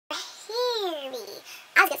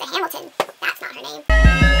I was gonna say Hamilton. That's not her name.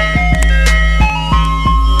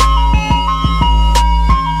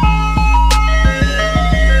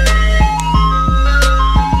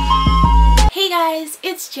 Hey guys,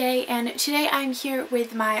 it's Jay, and today I'm here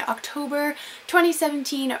with my October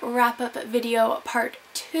 2017 wrap-up video part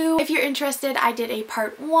 2. If you're interested, I did a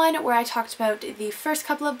part 1 where I talked about the first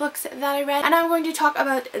couple of books that I read, and I'm going to talk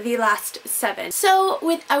about the last 7. So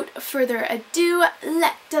without further ado,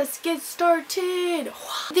 let us get started!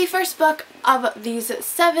 The first book of these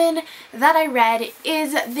 7 that I read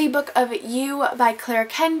is the book of You by Claire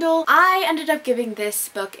Kendall. I ended up giving this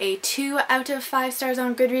book a 2 out of 5 stars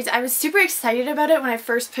on Goodreads. I was super excited about it when I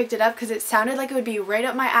first picked it up because it sounded like it would be right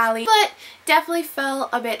up my alley, but definitely fell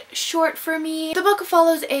a bit short for me. The book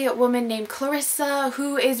follows a woman named Clarissa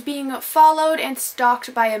who is being followed and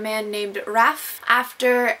stalked by a man named Raph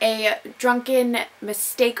after a drunken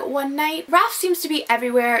mistake one night. Raph seems to be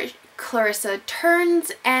everywhere Clarissa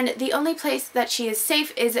turns, and the only place that she is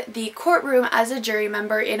safe is the courtroom as a jury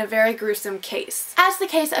member in a very gruesome case. As the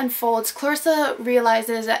case unfolds, Clarissa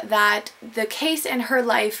realizes that the case and her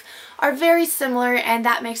life are very similar, and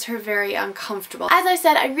that makes her very uncomfortable. As I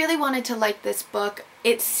said, I really wanted to like this book.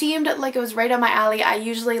 It seemed like it was right up my alley. I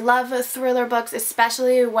usually love thriller books,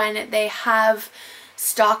 especially when they have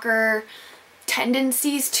stalker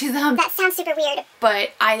tendencies to them. That sounds super weird.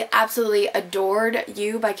 But I absolutely adored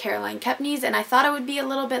You by Caroline Kepnes, and I thought it would be a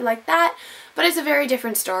little bit like that, but it's a very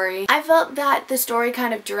different story. I felt that the story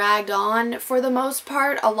kind of dragged on for the most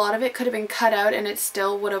part. A lot of it could have been cut out and it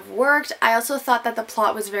still would have worked. I also thought that the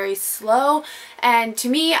plot was very slow, and to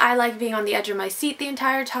me, I like being on the edge of my seat the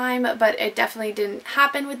entire time, but it definitely didn't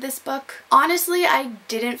happen with this book. Honestly, I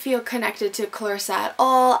didn't feel connected to Clarissa at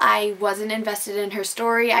all. I wasn't invested in her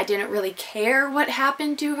story. I didn't really care what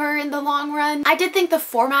happened to her in the long run. I did think the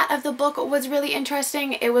format of the book was really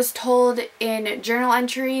interesting. It was told in journal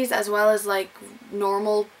entries as well as like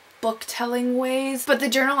normal book telling ways, but the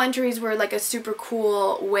journal entries were like a super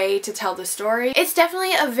cool way to tell the story. It's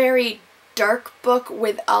definitely a very dark book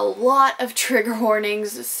with a lot of trigger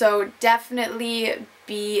warnings, so definitely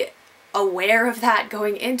be aware of that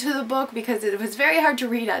going into the book because it was very hard to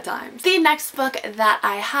read at times. The next book that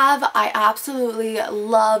I have, I absolutely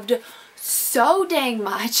loved so dang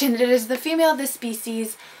much, and it is The Female of the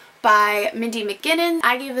Species by Mindy McGinnon.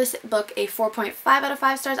 I gave this book a 4.5 out of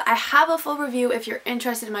 5 stars. I have a full review if you're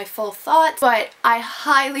interested in my full thoughts, but I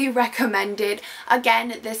highly recommend it.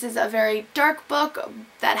 Again, this is a very dark book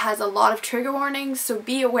that has a lot of trigger warnings, so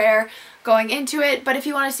be aware going into it, but if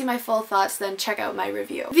you want to see my full thoughts, then check out my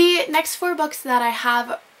review. The next 4 books that I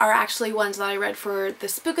have are actually ones that I read for the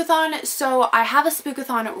Spookathon, so I have a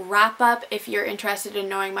Spookathon wrap-up if you're interested in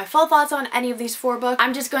knowing my full thoughts on any of these 4 books.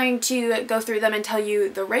 I'm just going to go through them and tell you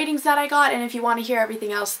the ratings that I got, and if you want to hear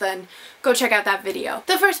everything else, then go check out that video.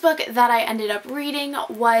 The first book that I ended up reading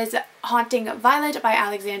was Haunting Violet by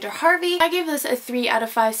Alexander Harvey. I gave this a 3 out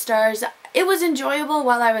of 5 stars. It was enjoyable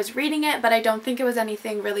while I was reading it, but I don't think it was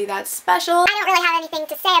anything really that special. I don't really have anything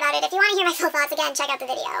to say about it. If you want to hear my full thoughts, again, check out the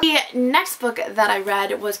video. The next book that I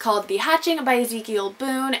read was called The Hatching by Ezekiel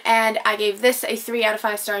Boone, and I gave this a 3 out of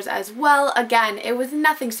 5 stars as well. Again, it was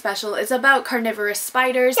nothing special. It's about carnivorous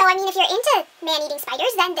spiders. So, I mean, if you're into man-eating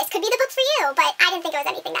spiders, then this could be the book for you, but I didn't think it was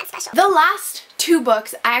anything that special. The last 2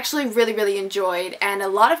 books I actually really enjoyed, and a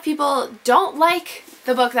lot of people don't like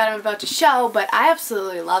the book that I'm about to show, but I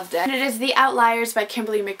absolutely loved it. And it is The Outliers by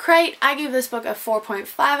Kimberly McCreight. I gave this book a 4.5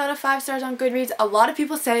 out of 5 stars on Goodreads. A lot of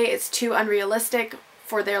people say it's too unrealistic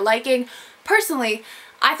for their liking. Personally,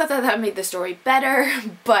 I thought that made the story better,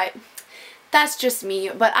 but that's just me.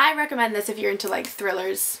 But I recommend this if you're into like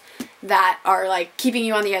thrillers that are like keeping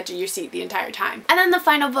you on the edge of your seat the entire time. And then the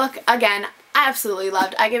final book, again, I absolutely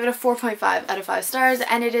loved. I gave it a 4.5 out of 5 stars,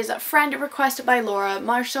 and it is Friend Request by Laura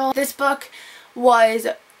Marshall. This book was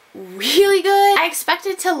really good. I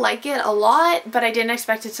expected to like it a lot, but I didn't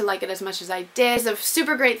expect it to like it as much as I did. It's a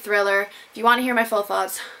super great thriller. If you want to hear my full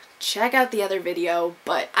thoughts, check out the other video,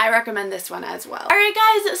 but I recommend this one as well. Alright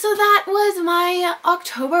guys, so that was my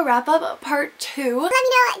October wrap-up part 2. Let me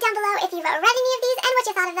know down below if you've read any of these and what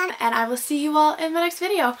you thought of them. And I will see you all in my next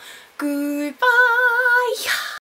video. Goodbye!